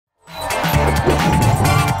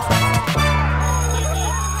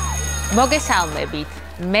მოგესალმებით.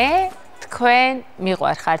 მე თქვენ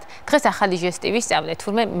მიყვარხართ. დღეს ახალი ჟესტი ვისწავლეთ,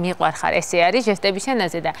 თურმე მიყვარხარ. ესე არის ჟესტების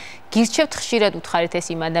ენაზე და გირჩევთ ხშირად უთხარით ეს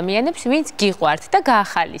იმ ადამიანებს, ვინც გიყვართ და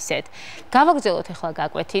გაახალისეთ. გავაგრძელოთ ახლა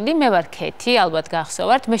გაკვეთილი. მე ვარ ქეთი, ალბათ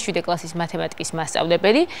გახსოვართ, მე 7 კლასის მათემატიკის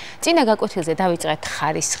მასწავლებელი. წინა გაკვეთილზე დავიწყეთ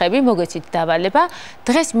ხარისხები, მოგეცით დავალება.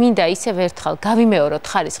 დღეს მინდა ისევ ერთხელ გავიმეოროთ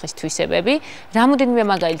ხარისხის თვისებები, რამოდენიმე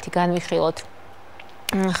მაგალითი განვიხილოთ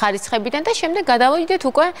ხარისხებიდან და შემდეგ გადავიდეთ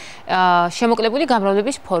უკვე შემოკლებული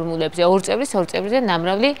გამრავლების ფორმულებზე. ორ წევრზე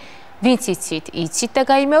ნამრავლი ვინც იცით და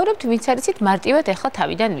გაიმეორებთ, ვინც არ იცით მარტივად ახლა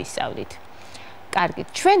თავიდან ვისწავლით. კარგით,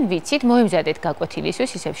 ჩვენ ვიცით, მოემზადეთ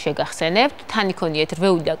გაკვეთილისთვის, ისევ შეგახსენებთ, თან იქონიეთ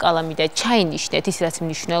რვეული და კალამი და ჩაინიშნეთ ის რაც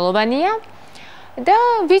მნიშვნელოვანია და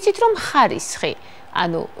ვიცით რომ ხარისხი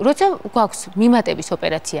ანუ, როცა გვაქვს მიმატების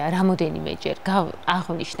ოპერაცია რამოდენიმეჯერ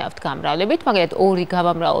აღნიშნავთ გამრავლებით, მაგალითად 2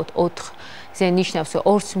 გავამრავლოთ 4-ზე ნიშნავს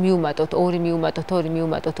 2-ს მივუმატოთ 2 მივუმატოთ 2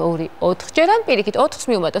 მივუმატოთ 2 4-ჯერ, ან პირიქით 4-ს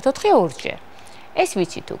მივუმატოთ 4 2-ჯერ. ეს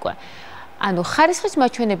ვიცით უკვე. ანუ ხარისხის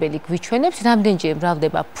მაჩვენებელი გვიჩვენებს რამდენჯერ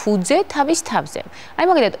მრავლდება ფუძე თავის თავზე. აი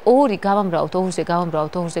მაგალითად 2 გავამრავლოთ 2-ზე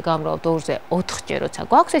გავამრავლოთ 2-ზე გავამრავლოთ 2-ზე 4-ჯერ, როცა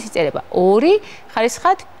გვაქვს ეს იწერება 2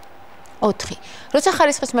 ხარისხად 4. როცა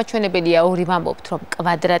ხარისხის მაჩვენებელია 2 ვამბობთ რომ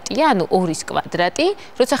კვადრატია, ანუ 2-ის კვადრატი,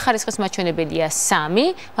 როცა ხარისხის მაჩვენებელია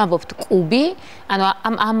 3, ვამბობთ კუბი, ანუ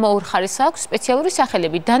ამ 2 ხარისხს აქვს სპეციალური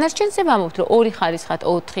სახელები. დანარჩენზე ვამბობთ რომ 2 ხარისხად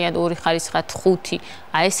 4 ან 2 ხარისხად 5,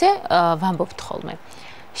 აი ესე ვამბობთ ხოლმე.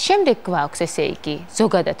 შემდეგ გვაქვს ესე იგი,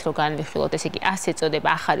 ზოგადად რო განვიხილოთ, ესე იგი 100 ეწოდება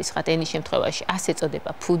ახარისხად ენის შემთხვევაში 100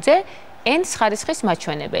 ეწოდება ფუძე. N-ს ხარისხის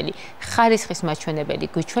მაჩვენებელი. ხარისხის მაჩვენებელი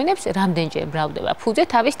გვიჩვენებს რამდენჯერ მრავლდება ფუძე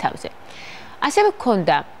თავის თავზე. ასევე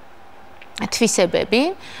გქონდა თვისებები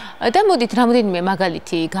და მოდით რამოდენიმე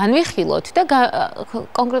მაგალითი განვიხილოთ და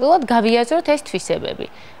კონკრეტულად გავიაზროთ ეს თვისებები.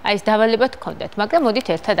 აი ეს დავალებად გქონდათ, მაგრამ მოდით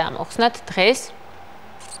ერთად ამოვხსნათ დღეს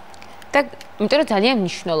და იმიტომ რომ ძალიან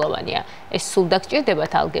მნიშვნელოვანია. ეს სულ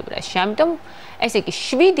დაგჭირდებათ ალგებრაში. ამიტომ ესე იგი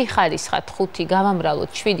 7 ხარისხად 5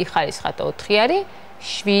 გავამრავლოთ 7 ხარისხად 4 არის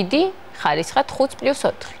 7 ხარისხად 5 +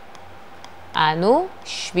 4. ანუ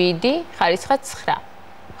 7 ხარისხად 9.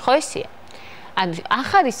 ხო ესეა? ანუ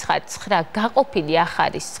ახარისხად 9 გაყოფილი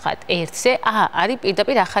ახარისხად 1-ზე, არის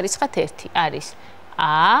პირდაპირ ახარისხად 1, არის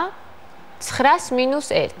a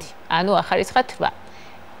 9-ს - 1, ანუ ახარისხად 8.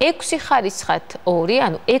 6 ხარისხად 2,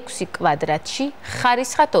 ანუ 6 კვადრატში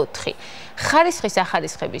ხარისხად 4. ხარისხის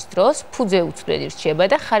ახარისხების დროს ფუძე უცვლელი რჩება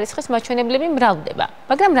და ხარისხის მაჩვენებლები მრავლდება.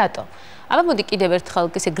 მაგრამ რატო? აბა მოდი კიდევ ერთხელ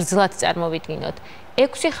ესე გრძლად წარმოვიდგინოთ.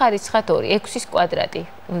 6 ხარისხად 2, 6-ის კვადრატი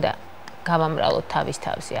უნდა გავამრავლოთ თავის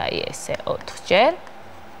თავზე, აი ესე 4-ჯერ.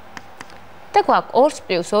 და გვაქვს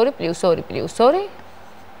 2 + 2 + 2 + 2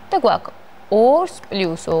 და გვაქვს 2 +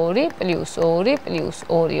 2 + 2 +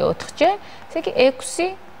 2 4-ჯერ, ესე იგი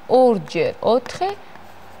 6 2-ჯერ 4,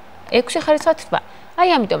 6 ხარისხად 8. აი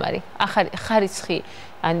ამიტომ არის ხარისხი,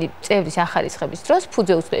 ანუ წევრის ახარისხების დროს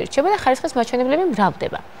ფუძე უცვლელი რჩება და ხარისხის მაჩვენებლები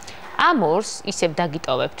მრავლდება. ამ ორს ისევ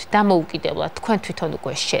დაგიტოვებთ დამოუკიდებლად, თქვენ თვითონ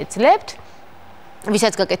უკვე შეძლებთ.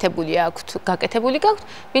 ვისაც გაკეთებული აქვთ, გაკეთებული გაქვთ,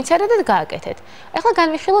 ვინც არადად გააკეთეთ. ახლა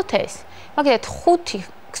განვიხილოთ ეს. მაგალითად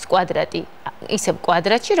 5-ს კვადრატი ისევ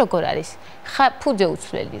კვადრატში როგორ არის? ფუძე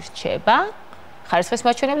უცვლელი რჩება, ხარისხის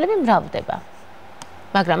მაჩვენებლები მრავლდება.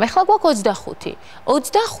 მაგრამ ახლა გვაქვს 25.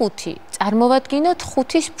 25 წარმოვადგინოთ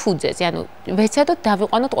 5-ის ფუძეზე, ანუ ვეცადოთ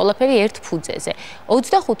დავიყვანოთ ყველაფერი ერთ ფუძეზე.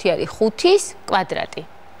 25 არის 5-ის კვადრატი.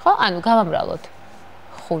 ხო, ანუ გავამრავლოთ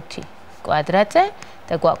 5 კვადრატზე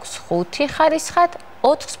და გვაქვს 5 ხარისხად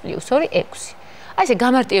 4 + 2 6. აი ესე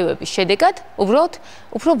გამარტივების შედეგად უბრალოდ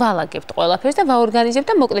უფრო ვალაგებთ ყველაფერს და ვაორგანიზებთ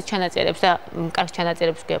და მოკლედ ჩანაწერებს და კარგ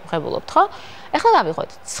ჩანაწერებს გღებულობთ, ხო? ახლა გავიღოთ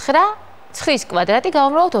 9-ის კვადრატი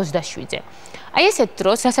გავამრავლოთ 27-ზე. აი ესეთ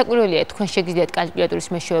დროს სასაკვირველია თქვენ შეგიძლიათ კალკულატორის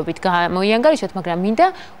მეშვეობით გამოიანგარიშოთ, მაგრამ მინდა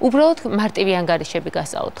უბრალოდ მარტივი ანგარიშები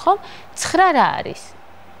გასწავლოთ, ხო? 9 რა არის?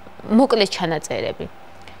 მოკლედ ჩანაწერები.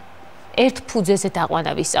 ერთ ფუძეზე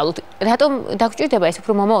დაყვანა ვისწავლოთ. რატომ დაგჭირდება ეს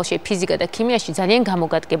უფრო მომავალში ფიზიკა და ქიმიაში ძალიან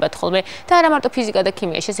გამოგადგებათ ხოლმე და არა მარტო ფიზიკა და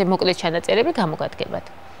ქიმიაში, ესე მოკლედ ჩანაწერები გამოგადგებათ.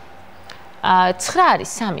 9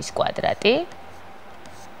 არის 3-ის კვადრატი.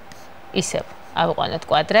 ისევ ავიყვანოთ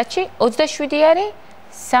კვადრატში, 27 არის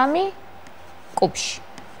 3 კუბში.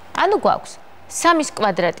 ანუ გვაქვს 3-ის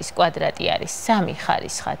კვადრატის კვადრატი არის 3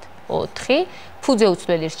 ხარისხად 4, ფუძე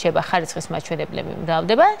უცვლელი რჩება, ხარისხის მაჩვენებლები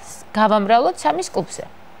მრავლდება, გავამრავლოთ 3-ის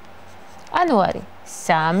კუბზე. ანუ არის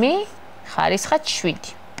 3 ხარისხად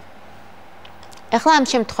 7. ახლა ამ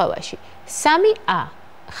შემთხვევაში 3a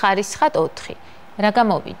ხარისხად 4. რა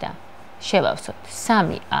გამოვიდა? შევავსოთ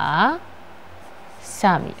 3a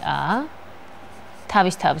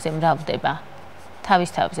თავის თავზე მრავლდება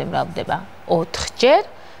 4-ჯერ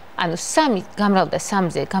ანუ 3 გამრავლდა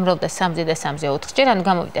 3-ზე, გამრავლდა 3-ზე და 3-ზე 4-ჯერ, ანუ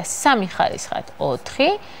გამოვიდა 3 ხარისხად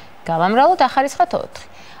 4, გავამრავლოთ ახარისხად 4.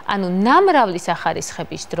 ანუ ნამრავლის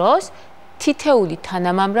ახარისხების დროს თითეული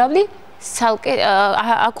თანამამრავლი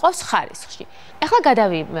აკვავს ხარისხში. ახლა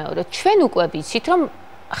გადავიმეოროთ, ჩვენ უკვე ვიცით, რომ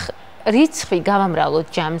რიცხვი გავამრავლოთ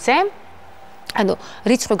ჯამზე, ანუ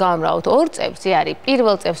რიცხვი გავამრავლოთ 2 წევსზე არის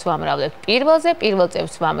პირველ წევს ვამრავლებთ პირველზე, პირველ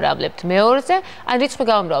წევს ვამრავლებთ მეორეზე, ან რიცხვი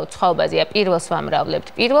გავამრავლოთ სხვაობაზეა პირველს ვამრავლებთ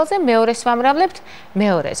პირველზე, მეორეს ვამრავლებთ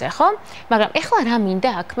მეორეზე, ხო? მაგრამ ეხლა რა მინდა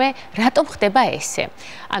აქ მე, რატომ ხდება ესე?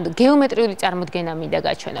 ანუ გეომეტრიული წარმოდგენა მინდა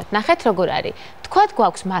გაჩვენოთ. ნახეთ როგორ არის. თქვათ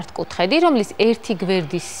გვაქვს მართკუთხედი, რომლის ერთი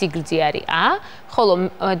გვერდის სიგრძე არის a, ხოლო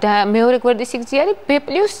და მეორე გვერდის სიგრძე არის b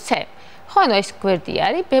 + c. ხო, ანუ ეს გვერდი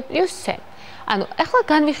არის b + c. ანუ ეხლა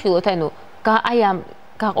განვიხილოთ, ანუ აი ამ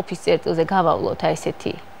გაყოფის წერტილზე გავავლოთ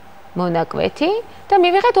ესეთი მონაკვეთი და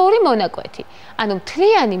მივიღეთ ორი მონაკვეთი. ანუ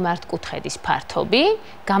მთლიანი მართკუთხედის ფართობი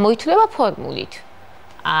გამოითვლება ფორმულით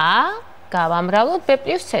a გავამრავლოთ b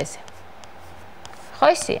 + c-ზე. ხო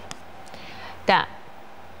ისეა? და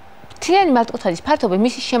მთლიანი მართკუთხედის ფართობი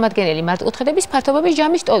მისი შემადგენელი მართკუთხედების ფართობების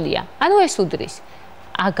ჯამის ტოლია. ანუ ეს უდრის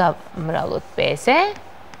a გავამრავლოთ b-ზე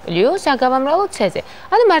პლუს a გავამრავლოთ c-ზე.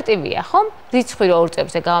 ანუ მარტივია, ხომ? რიცხვი რო 2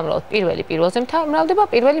 წევსზე გავამრავლოთ, პირველი პირველზე მრავლდება,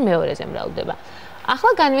 პირველი მეორეზე მრავლდება.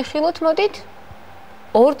 ახლა განვიხილოთ, მოდით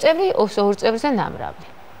 2 წევრი 2 წევრზე ნამრავლი.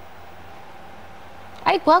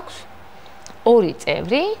 აი გვაქვს 2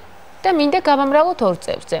 წევრი და მინდა გავამრავლოთ 2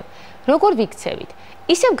 წევრზე. როგორ ვიქცევით?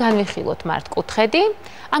 ისევ განვიხილოთ მართკუთხედი,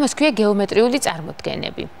 ამას ქვია გეომეტრიული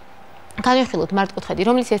წარმოდგენები. განვიხილოთ მართკუთხედი,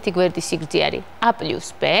 რომლის ერთი გვერდის სიგრძე არის a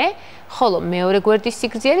 + b, ხოლო მეორე გვერდის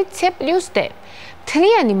სიგრძე არის c + d.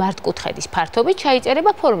 მთლიანი მართკუთხედის ფართობი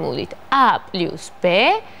ჩაიწერება ფორმულით a + b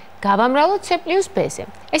გავამრავლოთ c + b-ზე.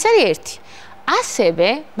 ეს არის 1. ასევე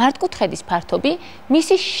მართკუთხედის ფართობი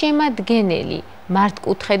მისი შემადგენელი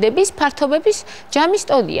მართკუთხედების ფართობების ჯამის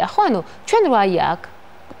ტოლია, ხო? ანუ ჩვენ რა აი აქ,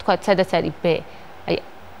 თქვათ, სადაც არის b, აი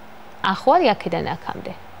ახوارი აქედან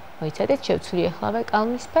აქამდე. მოიცადეთ, შევცვლი ახლავე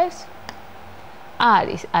კალმის ფერს.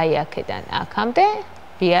 არის აი აქედან აქამდე,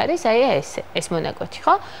 b არის აი ეს მონაკვეთი,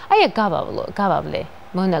 ხო? აი აქ გავავლე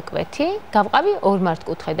მონაკვეთი, გავყავი ორ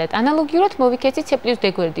მართკუთხედად. ანალოგიურად მოვიქეცი c + d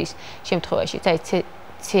გვერდის შემთხვევაშიც, აი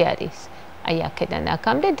c არის აი აქედან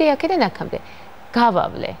აქამდე, d აქედან აქამდე.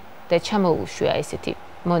 გავავლე და ჩამოუშვია ესეთი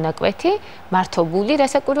მონაკვეთი, მართობული,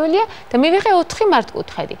 რასაკვირველია და მივიღე 4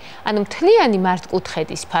 მართკუთხედი. ანუ მთლიანი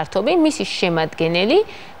მართკუთხედის ფართობი მისი შემადგენელი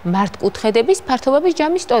მართკუთხედების ფართობების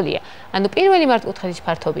ჯამის ტოლია. ანუ პირველი მართკუთხედის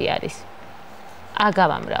ფართობი არის a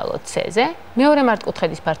გავამრავლოთ c-ზე, მეორე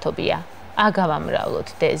მართკუთხედის ფართობია a გავამრავლოთ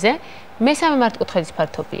d-ზე, მესამე მართკუთხედის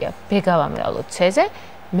ფართობია b გავამრავლოთ c-ზე,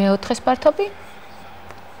 მეოთხეს ფართობი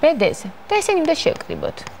b d-ზე. და ესენი უნდა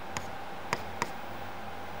შევკრიბოთ.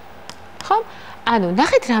 ხო? ანუ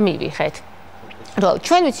ნახეთ რა მივიღეთ. რომ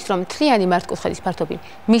ჩვენ ვიცით რომ მთლიანი მართკუთხედის ფართობი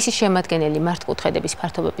მისი შემადგენელი მართკუთხედების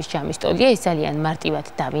ფართობების ჯამის ტოლია, ეს ძალიან მარტივად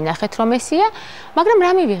დავინახეთ რომ ესეა, მაგრამ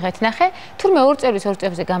რა მივიღეთ, ნახე, თურმე 2 წევრის 2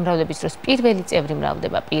 წევრზე გამრავლების დროს პირველი წევრი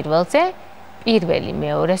მრავლდება პირველზე, პირველი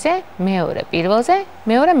მეორეზე, მეორე პირველზე,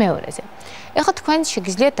 მეორე მეორეზე. ეხლა თქვენ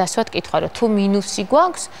შეგიძლიათ დასვათ კითხვა, რომ თუ მინუსი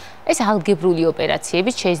გვაქვს, ეს ალგებრული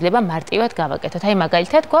ოპერაციებით შეიძლება მარტივად გავაკეთოთ. აი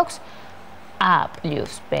მაგალითად გვაქვს a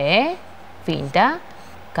 + b ვინდა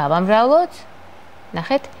გავამრავლოთ,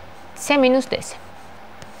 ნახეთ, c - d-ზე.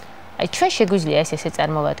 აი ჩვენ შეგვიძლია ესე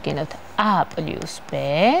წარმოვადგინოთ a + b,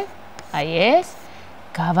 აი ეს,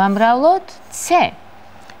 გავამრავლოთ c.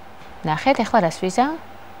 ნახეთ, ახლა რას ვიზა?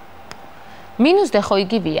 -d ხო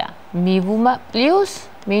იგივეა, მივუმა +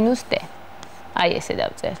 -d. აი ესე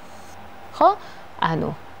დავწერ. ხო? ანუ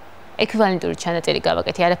ეკვივალენტური ჩანაწერი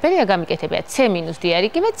გავაკეთე, არაფერი არ გამიკეთებია, c - d არ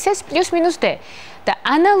იგივე, c + -d. და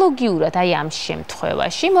ანალოგიურად აი ამ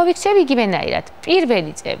შემთხვევაში მოვიქცევ იგივენაირად.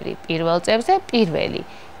 პირველი წევრი პირველ წევრზე, პირველი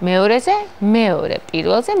მეორეზე, მეორე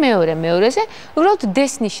პირველზე, მეორე მეორეზე, უბრალოდ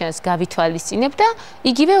d-ს ნიშანს გავითვალისწინებ და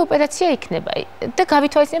იგივე ოპერაცია იქნება. და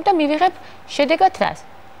გავითვალისწინებ და მივიღებ შედეგად რას?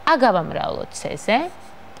 a გავამრავლოთ c-ზე,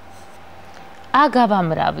 a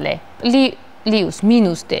გავამრავლე +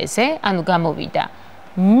 -d-ზე, ანუ გამოვიდა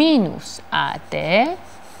 -ad,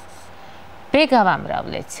 b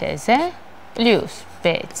გავამრავლე c-ზე, plus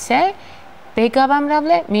bc, b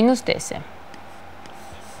გავამრავლე -d-ზე.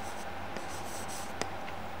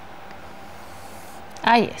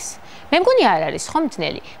 აი ეს. მე მგონი არ არის ხომ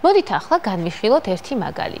ძნელი. მოდით ახლა განვიხილოთ ერთი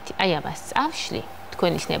მაგალითი. აი ამას წავშლი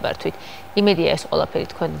თქვენის ნებართვით. იმედია ეს ყველაფერი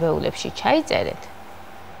თქვენ ვეულებში ჩაიწერეთ.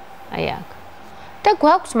 აი აქ. და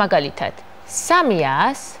გვაქვს მაგალითად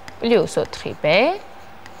 300 + 4b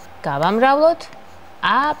გავამრავლოთ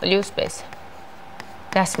a + b-ზე.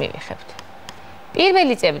 რას მივიღებთ?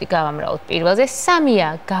 პირველი წევრი გავამრავლოთ პირველზე, 3-ა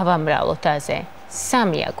გავამრავლოთ აზე,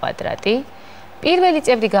 3-ა კვადრატი. პირველი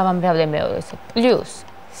წევრი გავამრავლე მეორეზე, პლუს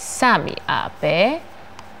 3ab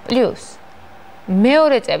პლუს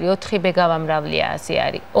მეორე წევრი 4b გავამრავლე აზე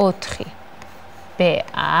არის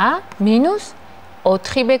 4ba მინუს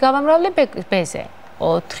 4b გავამრავლე b-ზე,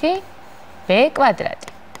 4b კვადრატი.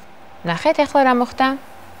 ნახეთ ახლა რა მოხდა?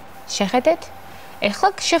 შეხედეთ? ახლა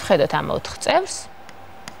შევხედოთ ამ 4 წევრს.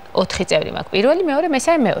 4 წევრი მაქვს პირველი, მეორე,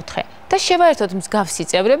 მესამე, მეოთხე და შევაერთოთ მსგავსი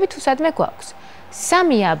წევრები თუ სადმე გვაქვს.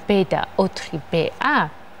 3ab და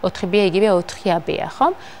 4ba, 4b იგივე 4ab-ა,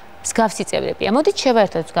 ხომ? მსგავსი წევრებია. მოდით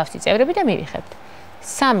შევაერთოთ მსგავსი წევრები და მივიღებთ.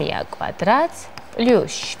 3a კვადრატს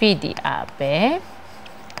პლუს 7ab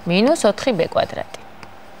მინუს 4b კვადრატი.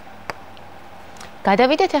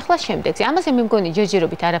 გადავიდეთ ახლა შემდეგზე. ამაზე მე მგონი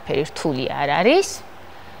ჯერჯერობით არაფერი რთული არ არის.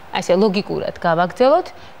 ასე ლოგიკურად გავაგრძელოთ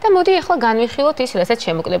და მოდი ახლა განვიხილოთ ის, რასაც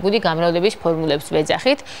შემოკლებული გამრავლების ფორმულებს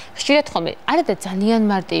ვეძახით. ხშირად ხოლმე არადა ძალიან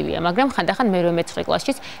მარტივია, მაგრამ ხანდახან მე 9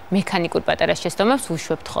 კლასშიც მექანიკურ პატარა შესწავლებს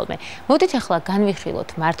ვუშვებთ ხოლმე. მოდით ახლა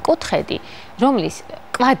განვიხილოთ მართკუთხედი, რომლის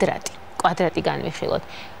კვადრატი განვიხილოთ,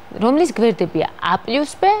 რომლის გვერდებია a +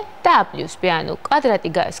 b და a + b, ანუ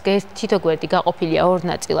კვადრატი თითო გვერდი გაყოფილია ორ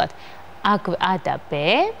ნაწილად a და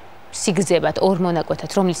b, სიგრძებად ორ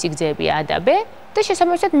მონაკვეთად, რომლის სიგრძეებია a და b და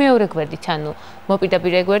შესაბამისად მეორე გვერდით, ანუ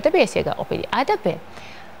მოპირდაპირე გვერდები ესეა გაყოფილი a და b.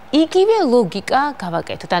 იგივე ლოგიკა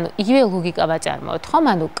გავაკეთოთ, ანუ იგივე ლოგიკა ვაწარმოოთ, ხომ?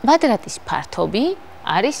 ანუ კვადრატის ფართობი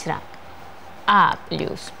არის რა? a +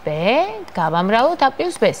 b გავამრავლოთ a +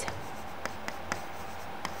 b-ზე.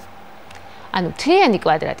 ანუ მთლიანი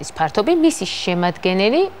კვადრატის ფართობი, მისი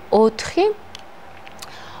შემადგენელი 4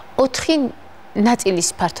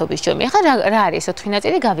 ნაწილის ფართობის ჯომი. ახლა რა არის 4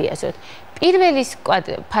 ნაწილი? გავიაზროთ. პირველის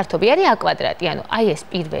ფართობი არის a კვადრატი, ანუ აი ეს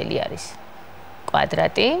პირველი არის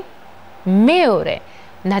კვადრატი. მეორე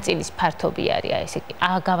ნაწილის ფართობი არის აი ესე კი a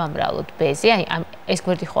გავამრავლოთ b-ზე, აი ეს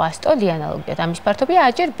გვერდი ხო A-სტოლი ანალოგიად, ამის ფართობია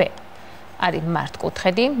a-ჯერ b. არის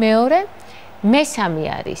მართკუთხედი მეორე. მესამე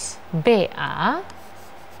არის ba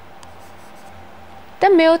და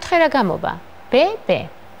მეოთხე რა გამოვა? b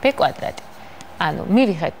კვადრატი. ანუ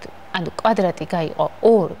მივიღეთ, ანუ კვადრატი გაიყო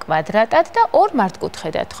 2 კვადრატად და 2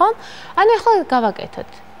 მართკუთხედად, ხომ? ანუ ახლა გავაკეთოთ.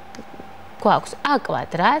 გვაქვს a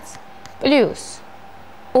კვადრატს პლუს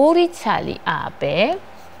 2 ცალი ab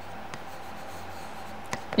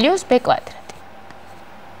პლუს b კვადრატი.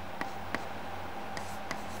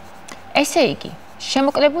 ესე იგი,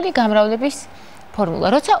 შემოკლებული გამრავლების ფორმულა,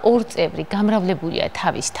 როცა ორ წევრი გამრავლებულია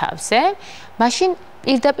თავის თავზე, მაშინ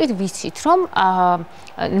პირდაპირ ვიცით, რომ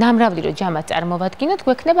ნამრავლი რო ჯამად წარმოვადგინოთ,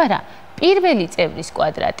 გვექნება რა? პირველი წევრის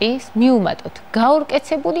კვადრატის მიუმატოთ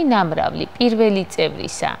გაურკეცებული ნამრავლი პირველი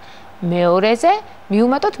წევრისა მეორეზე,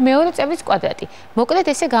 მიუმატოთ მეორე წევრის კვადრატი. მოკლედ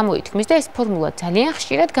ესე გამოითქმის და ეს ფორმულა ძალიან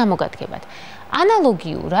ხშირად გამოგადგებათ.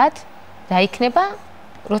 ანალოგიურად რა იქნება,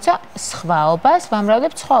 როცა სხვაობას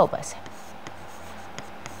ვამრავლებთ სხვაობაზე.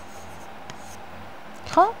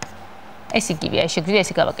 ხო? ეს იგივეა, შეგვიძლია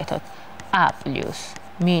ესე გავაკეთოთ. a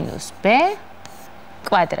 + მინუს b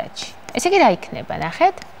კვადრატში. ესე იგი რა იქნება,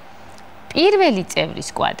 ნახეთ? პირველი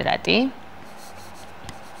წევრის კვადრატი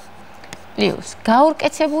პლუს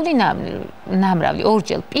გაურკეცებული ნამრავლი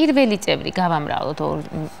ორჯერ პირველი წევრი გავამრავლოთ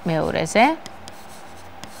მეორეზე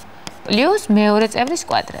პლუს მეორე წევრის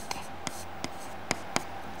კვადრატი.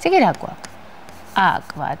 ესე იგი რა გვაქვს? a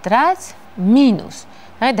კვადრატს მინუს,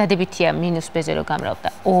 დადებითია მინუს b-ზე რო გამრავლოთ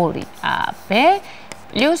და 2ab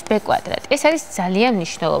პლუს b კვადრატი. ეს არის ძალიან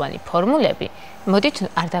მნიშვნელოვანი ფორმულები.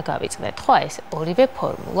 მოდით არ დაგავიწყდეთ, ხო, ეს ორივე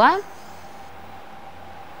ფორმულა.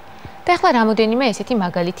 და ახლა რამოდენიმე ესეთი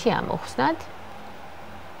მაგალითი ამოვხსნათ,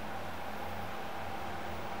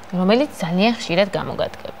 რომელიც ძალიან ხშირად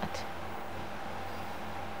გამოგადგებათ.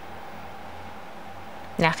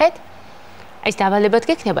 ნახეთ? ეს დავალებად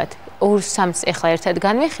გექნებათ 2-3-ს ახლა ერთად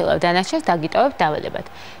განვიხილავ, დანარჩენს დაგიტოვებ დავალებად.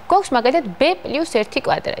 გვაქვს მაგალითად b + 1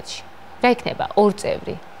 კვადრატში. რა იქნება? 2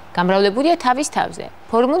 წევრი. გამრავლებულია თავის თავზე.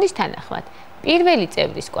 ფორმულის თანახმად, პირველი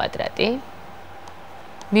წევრის კვადრატი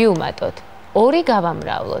მიუმატოთ 2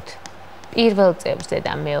 გავამრავლოთ პირველ წევრზე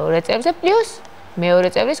და მეორე წევრზე პლუს მეორე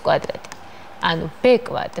წევრის კვადრატი. ანუ b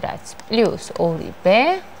კვადრატს პლუს 2b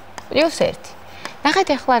პლუს 1. ნახეთ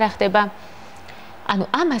ახლა რა ხდება? ანუ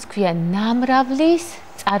ამას ქვია ნამრავლის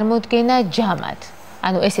წარმოდგენა ჯამად.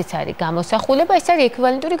 ანუ ესეც არის გამოსახულება, ეს არის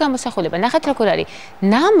ეკვივალენტური გამოსახულება. ნახეთ როგორ არის.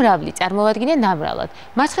 ნამრავლი წარმოვადგინე ნამრავლად.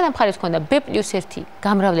 მარცხენა მხარეს ქონდა b + 1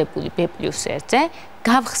 გამრავლებული b + 1-ზე,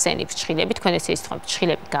 გავხსენით ფრჩხილები, თქვენ ესე ისწრებთ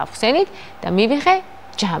ფრჩხილები გავხსენით და მივიღე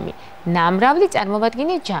ჯამი. ნამრავლი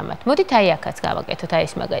წარმოვადგინე ჯამად. მოდით აი აქაც გავაკეთოთ აი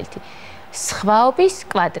ეს მაგალითი. სხვაობის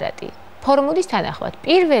კვადრატი. ფორმულის თანახმად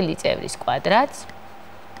პირველი წევრის კვადრატს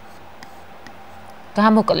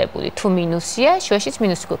გამოკლებული თუ მინუსია, შუაშიც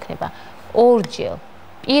მინუსი გვექნება. ორჯერ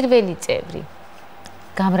პირველი წევრი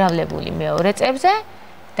გამრავლებული მეორე წევრზე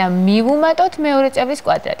და მივუმატოთ მეორე წევრის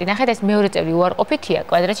კვადრატი. ნახეთ, ეს მეორე წევრი უარყოფითია,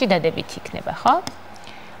 კვადრატში დადებითი იქნება, ხო?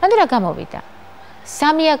 ანუ რა გამოვიდა?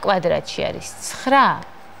 3a კვადრატში არის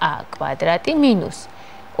 9a კვადრატი მინუს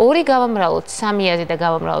 2 გავამრავლოთ 3-აზე და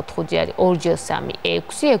გავამრავლოთ 5-ზე არის 2 × 3 6,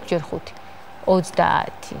 6 ×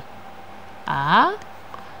 5 20a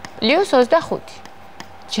პლუს 25.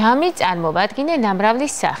 ჯამი წარმოვადგინე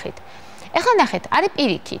ნამრავლის სახით. ეხლა ნახეთ, არის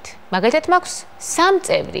პირიქით. მაგალითად მაქვს 3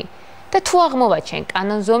 წევრი და თუ აღმოვაჩენ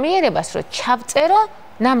კანონზომიერებას, რომ ჩავწერო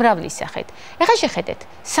ნამრავლის სახით. ეხლა შეხედეთ,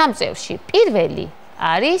 3 წევრში პირველი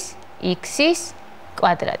არის x-ის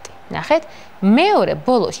კვადრატი. ნახეთ, მეორე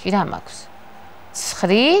ბოლოში რა მაქვს?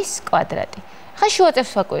 9-ის კვადრატი. ხა შუა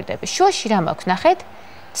წევრს ვაკვირდები. შუაში რა მაქვს? ნახეთ,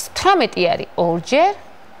 18 არის 2-ჯერ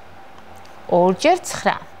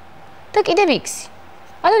 9 და კიდევ x.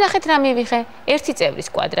 ანუ ნახეთ რა მივიღე? ერთი წევრის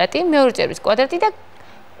კვადრატი, მეორე წევრის კვადრატი და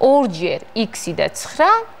 2-ჯერ x და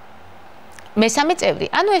 9 მესამე წევრი.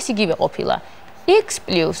 ანუ ეს იგივე ყოფილა x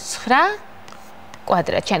 + 9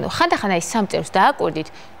 კვადრატი. ანუ ხანდახან აი 3 წევრს დააკვირდით,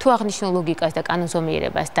 თუ აღნიშნულ ლოგიკას და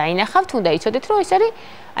კანონზომიერებას დაინახავთ, უნდა იცოდეთ, რომ ეს არის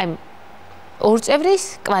აი 2 წევრის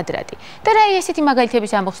კვადრატი. და რა ესეთი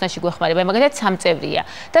მაგალითების ამოხსნაში გვეხმარება, მაგალითად 3 წევრია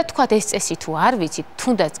და თქვათ ეს წესი თუ არ ვიცით,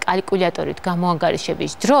 თუნდაც კალკულატორით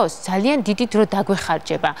გამოანგარიშების დროს ძალიან დიდი დრო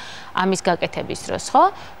დაგვეხარჯება ამის გაკეთების დროს, ხო?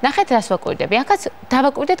 ნახეთ რას ვაკვირდები. ახაც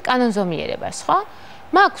დავაკვირდეთ კანონზომიერებას, ხო?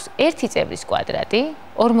 მაქვს ერთი წევრის კვადრატი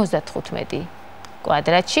 55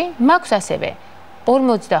 კვადრატში, მაქვს ასევე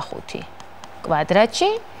 45 კვადრატში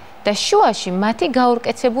და შუაში მათი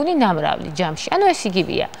გაურკეცებული ნამრავლი ჯამში. ანუ ეს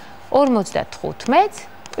იგივეა 55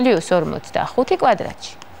 პლუს 45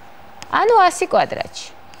 კვადრატში. ანუ 100 კვადრატში.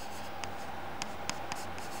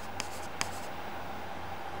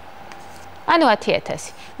 ანუ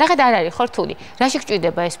 10,000. ნახეთ, არ არის ხორთული. რაში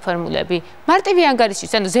გჭირდება ეს ფორმულები? მარტივი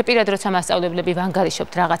ანგარიშის, ანუ ზეპირად როცა მასწავლებლები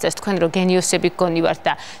ვანგარიშობთ რაღაცას, თქვენ რო გენიოსები გქონი ვართ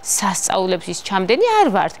და სასწავლებლების ჩამდენი არ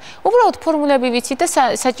ვართ. უბრალოდ ფორმულები ვიცით და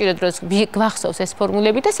საჭირო დროს გვახსოვს ეს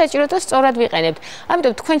ფორმულები და საჭირო დროს სწორად ვიყენებთ.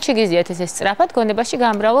 ამიტომ თქვენ შეგიძლიათ ეს სწრაფად გონებაში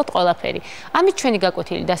გამრავლოთ ყველაფერი. ამით ჩვენი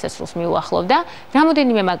გაკვეთილი დასასრულს მივუახლოვდა.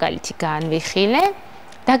 რამოდენიმე მაგალითი განვიხილე.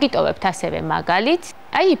 დაგიტოვებთ ასევე მაგალით,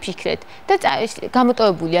 აი იფიქრეთ და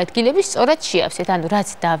გამოტოვებული ადგილები სწორად შეავსეთ, ანუ რაც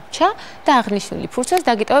დავჭა და აღნიშნული ფურცელს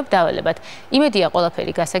დაგიტოვებ დავალებად. იმედია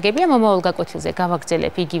ყველაფერი გასაგებია, მომავალ გაკვეთილზე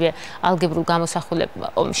გავაგრძელებ იგივე ალგებრულ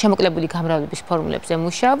შემოკლებული გამრავლების ფორმულებზე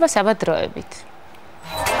მუშაობა საბად დროებით.